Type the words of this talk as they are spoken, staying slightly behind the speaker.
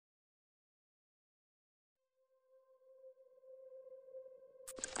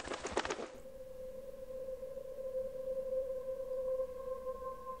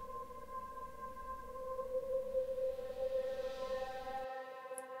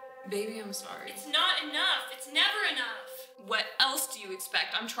Baby, I'm sorry. It's not enough. It's never enough. What else do you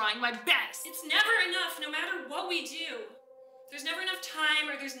expect? I'm trying my best. It's never enough, no matter what we do. There's never enough time,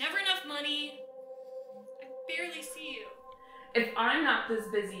 or there's never enough money. I barely see you. If I'm not this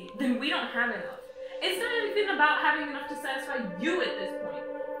busy, then we don't have enough. It's not even about having enough to satisfy you at this point.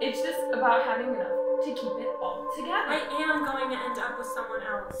 It's just about having enough to keep it all together. I am going to end up with someone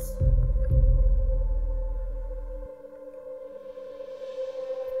else.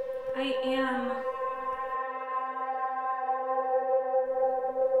 I am